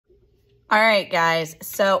All right, guys,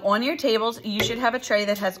 so on your tables, you should have a tray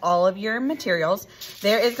that has all of your materials.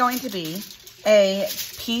 There is going to be a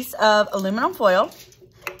piece of aluminum foil,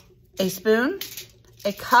 a spoon,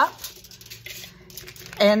 a cup,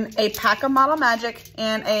 and a pack of Model Magic,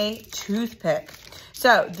 and a toothpick.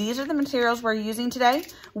 So these are the materials we're using today.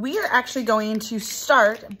 We are actually going to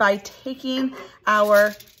start by taking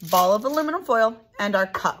our ball of aluminum foil and our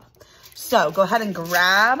cup. So go ahead and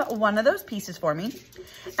grab one of those pieces for me.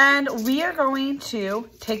 And we are going to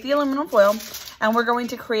take the aluminum foil and we're going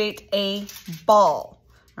to create a ball.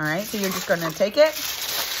 All right, so you're just going to take it,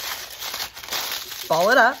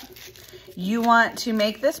 ball it up. You want to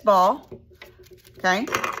make this ball, okay,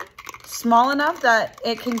 small enough that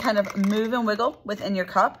it can kind of move and wiggle within your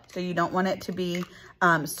cup. So you don't want it to be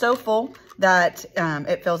so full that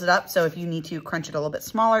it fills it up. So if you need to crunch it a little bit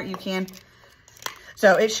smaller, you can.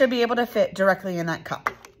 So it should be able to fit directly in that cup,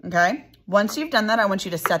 okay? Once you've done that, I want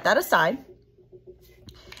you to set that aside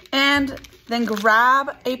and then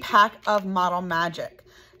grab a pack of Model Magic.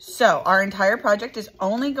 So our entire project is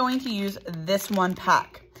only going to use this one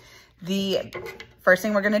pack. The first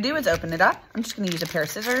thing we're gonna do is open it up. I'm just gonna use a pair of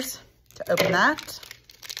scissors to open that.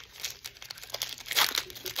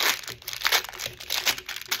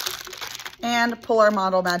 And pull our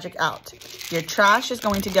Model Magic out. Your trash is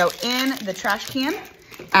going to go in the trash can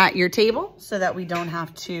at your table so that we don't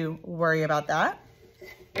have to worry about that.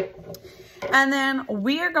 And then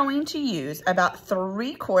we are going to use about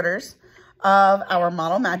 3/4 of our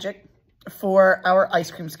Model Magic for our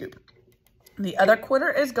ice cream scoop. The other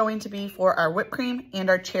quarter is going to be for our whipped cream and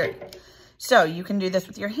our cherry. So you can do this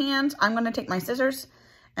with your hands. I'm going to take my scissors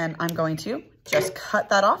and I'm going to just cut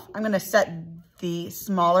that off. I'm going to set the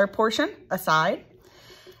smaller portion aside.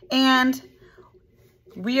 And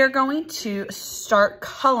we are going to start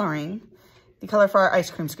coloring the color for our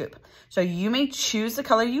ice cream scoop. So you may choose the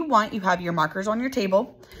color you want. You have your markers on your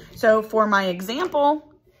table. So for my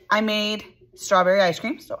example, I made strawberry ice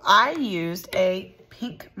cream. So I used a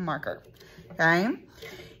pink marker, okay?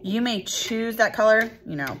 You may choose that color,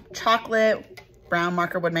 you know, chocolate, brown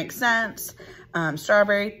marker would make sense,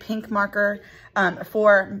 strawberry, pink marker.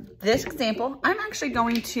 For this example, I'm actually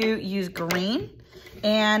going to use green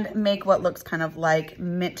and make what looks kind of like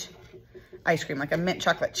mint ice cream, like a mint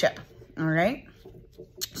chocolate chip, all right?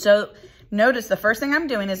 So notice the first thing I'm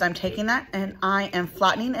doing is I'm taking that and I am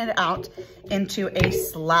flattening it out into a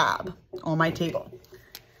slab on my table.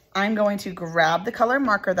 I'm going to grab the color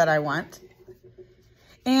marker that I want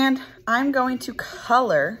and I'm going to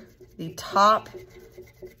color the top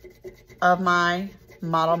of my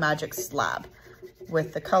Model Magic slab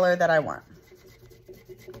with the color that I want.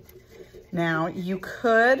 Now, you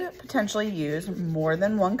could potentially use more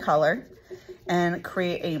than one color and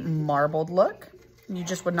create a marbled look. You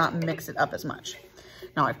just would not mix it up as much.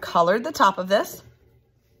 Now, I've colored the top of this.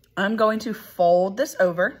 I'm going to fold this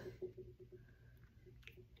over.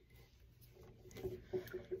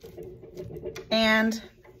 And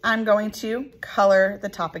I'm going to color the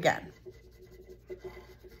top again.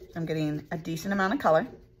 I'm getting a decent amount of color.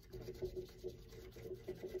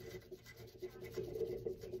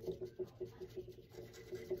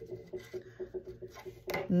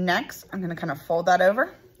 Next, I'm going to kind of fold that over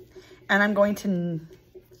and I'm going to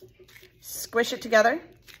squish it together,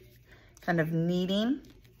 kind of kneading.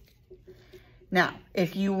 Now,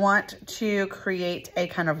 if you want to create a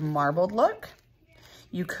kind of marbled look,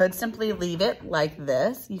 you could simply leave it like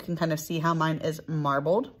this. You can kind of see how mine is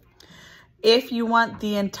marbled. If you want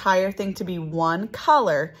the entire thing to be one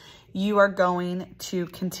color, you are going to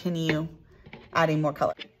continue adding more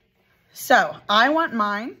color. So I want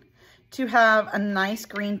mine to have a nice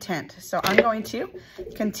green tint. So I'm going to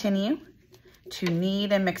continue to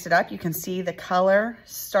knead and mix it up. You can see the color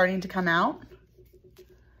starting to come out.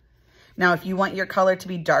 Now, if you want your color to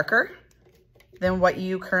be darker than what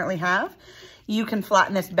you currently have, you can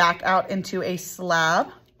flatten this back out into a slab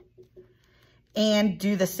and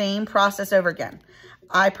do the same process over again.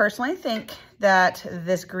 I personally think that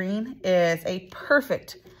this green is a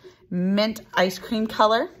perfect mint ice cream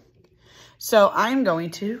color. So I'm going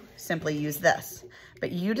to simply use this,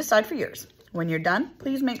 but you decide for yours. When you're done,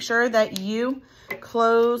 please make sure that you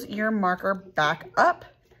close your marker back up.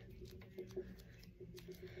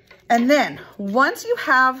 And then once you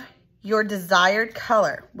have your desired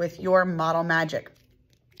color with your Model Magic,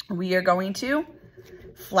 we are going to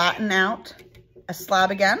flatten out a slab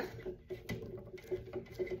again.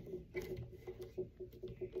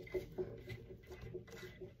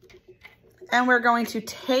 And we're going to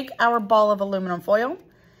take our ball of aluminum foil,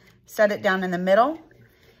 set it down in the middle,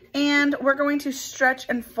 and we're going to stretch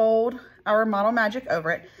and fold our Model Magic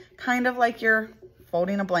over it, kind of like you're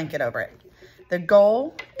folding a blanket over it. The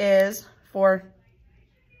goal is for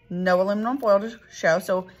no aluminum foil to show.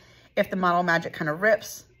 So if the Model Magic kind of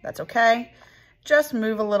rips, that's okay. Just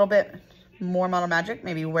move a little bit more Model Magic,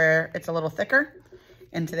 maybe where it's a little thicker,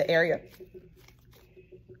 into the area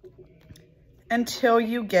until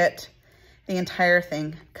you get the entire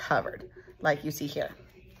thing covered, like you see here.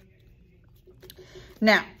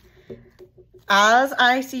 Now, as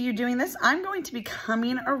I see you doing this, I'm going to be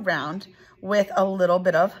coming around with a little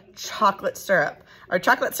bit of chocolate syrup. Our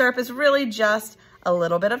chocolate syrup is really just a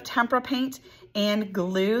little bit of tempera paint and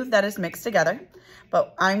glue that is mixed together.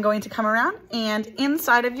 But I'm going to come around and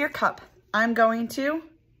inside of your cup, I'm going to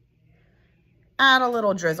add a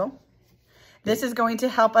little drizzle. This is going to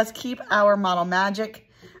help us keep our Model Magic,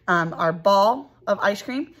 our ball of ice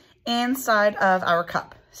cream, inside of our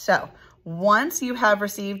cup. So once you have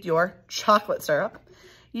received your chocolate syrup,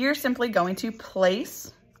 you're simply going to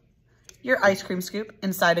place your ice cream scoop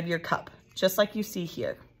inside of your cup, just like you see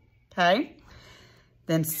here, okay?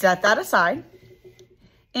 Then set that aside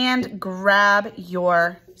and grab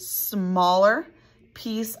your smaller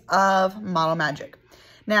piece of Model Magic.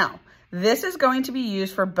 Now, this is going to be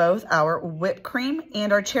used for both our whipped cream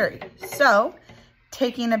and our cherry. So,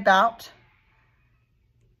 taking about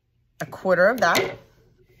a quarter of that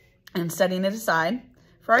and setting it aside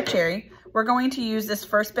for our cherry, we're going to use this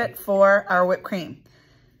first bit for our whipped cream.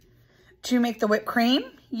 To make the whipped cream,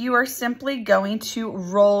 you are simply going to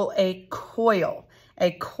roll a coil.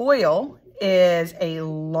 A coil is a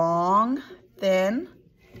long, thin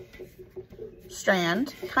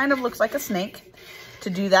strand, kind of looks like a snake. To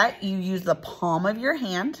do that, you use the palm of your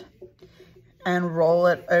hand and roll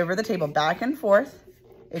it over the table back and forth.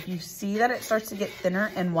 If you see that it starts to get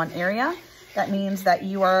thinner in one area, that means that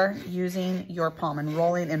you are using your palm and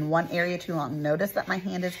rolling in one area too long. Notice that my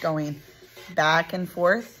hand is going back and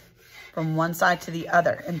forth from one side to the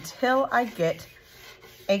other until I get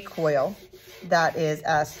a coil that is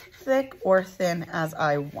as thick or thin as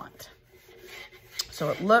I want. So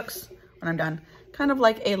it looks, when I'm done, kind of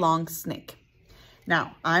like a long snake.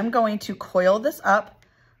 Now, I'm going to coil this up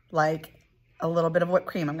like a little bit of whipped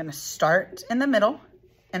cream. I'm going to start in the middle,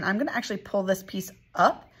 and I'm going to actually pull this piece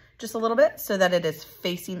up just a little bit so that it is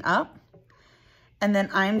facing up. And then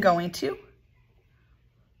I'm going to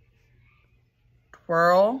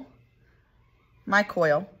twirl my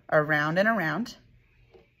coil around and around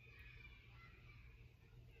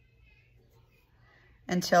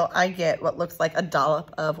until I get what looks like a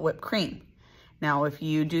dollop of whipped cream. Now, if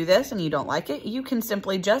you do this and you don't like it, you can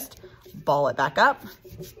simply just ball it back up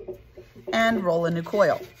and roll a new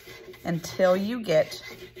coil until you get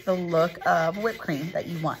the look of whipped cream that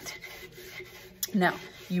you want. Now,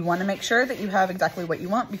 you want to make sure that you have exactly what you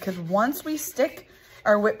want, because once we stick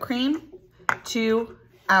our whipped cream to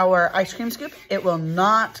our ice cream scoop, it will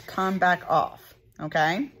not come back off,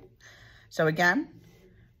 okay? So again,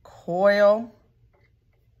 coil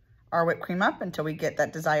our whipped cream up until we get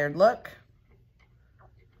that desired look.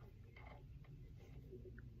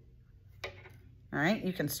 All right,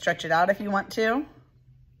 you can stretch it out if you want to.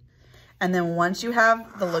 And then once you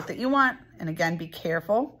have the look that you want, and again, be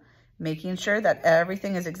careful, making sure that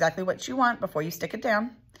everything is exactly what you want before you stick it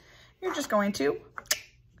down, you're just going to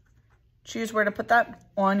choose where to put that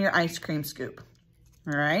on your ice cream scoop.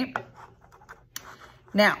 All right.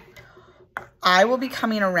 Now, I will be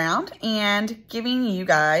coming around and giving you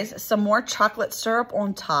guys some more chocolate syrup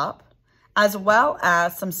on top, as well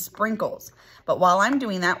as some sprinkles. But while I'm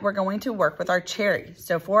doing that, we're going to work with our cherry.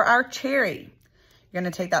 So for our cherry, you're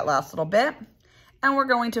going to take that last little bit and we're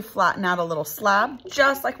going to flatten out a little slab,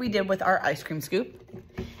 just like we did with our ice cream scoop.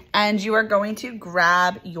 And you are going to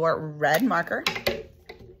grab your red marker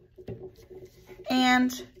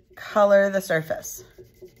and color the surface.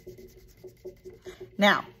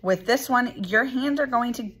 Now, with this one, your hands are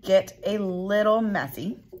going to get a little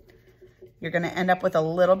messy. You're going to end up with a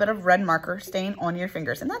little bit of red marker stain on your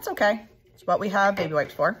fingers, and that's okay. It's what we have baby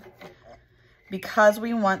wipes for, because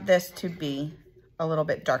we want this to be a little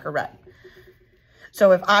bit darker red.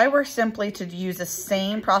 So if I were simply to use the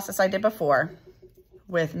same process I did before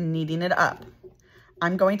with kneading it up,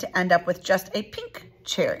 I'm going to end up with just a pink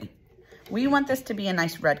cherry. We want this to be a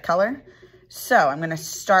nice red color. So I'm going to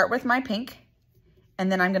start with my pink,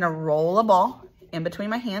 and then I'm going to roll a ball in between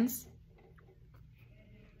my hands.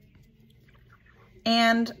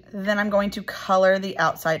 And then I'm going to color the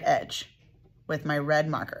outside edge with my red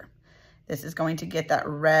marker. This is going to get that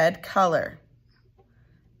red color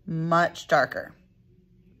much darker.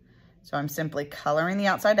 So I'm simply coloring the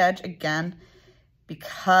outside edge. Again,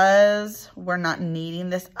 because we're not kneading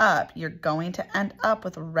this up, you're going to end up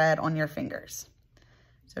with red on your fingers.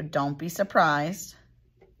 So don't be surprised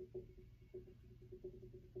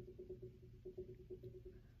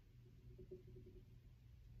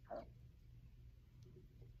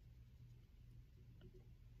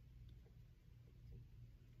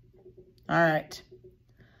All right.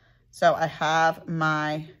 So I have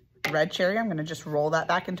my red cherry. I'm going to just roll that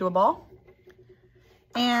back into a ball.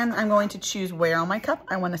 And I'm going to choose where on my cup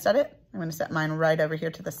I want to set it. I'm going to set mine right over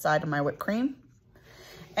here to the side of my whipped cream.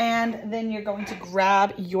 And then you're going to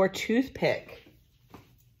grab your toothpick.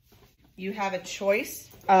 You have a choice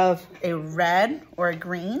of a red or a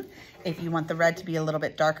green. If you want the red to be a little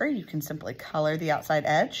bit darker, you can simply color the outside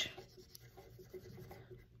edge.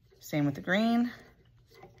 Same with the green,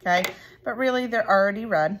 okay? But really, they're already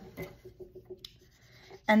red.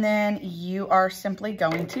 And then you are simply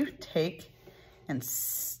going to take and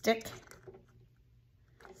stick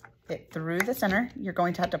it through the center. You're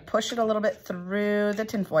going to have to push it a little bit through the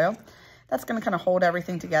tin foil. That's going to kind of hold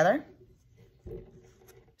everything together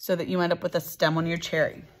so that you end up with a stem on your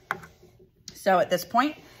cherry. So at this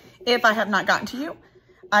point, if I have not gotten to you,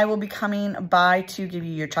 I will be coming by to give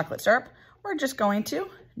you your chocolate syrup. We're just going to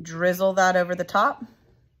drizzle that over the top.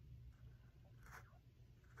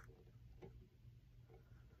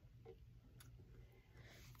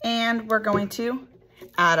 And we're going to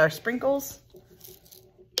add our sprinkles.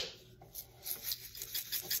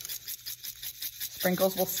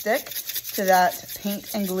 Sprinkles will stick to that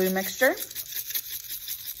paint and glue mixture.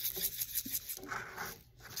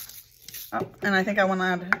 Oh, and I think I want to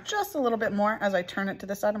add just a little bit more as I turn it to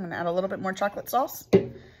the side. I'm going to add a little bit more chocolate sauce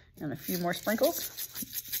and a few more sprinkles.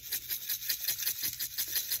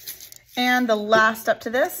 And the last step to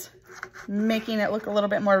this, making it look a little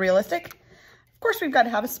bit more realistic. Of course, we've got to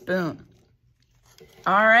have a spoon.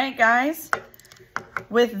 All right, guys.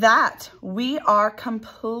 With that, we are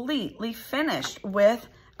completely finished with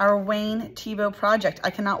our Wayne Thiebaud project. I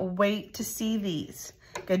cannot wait to see these.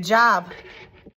 Good job.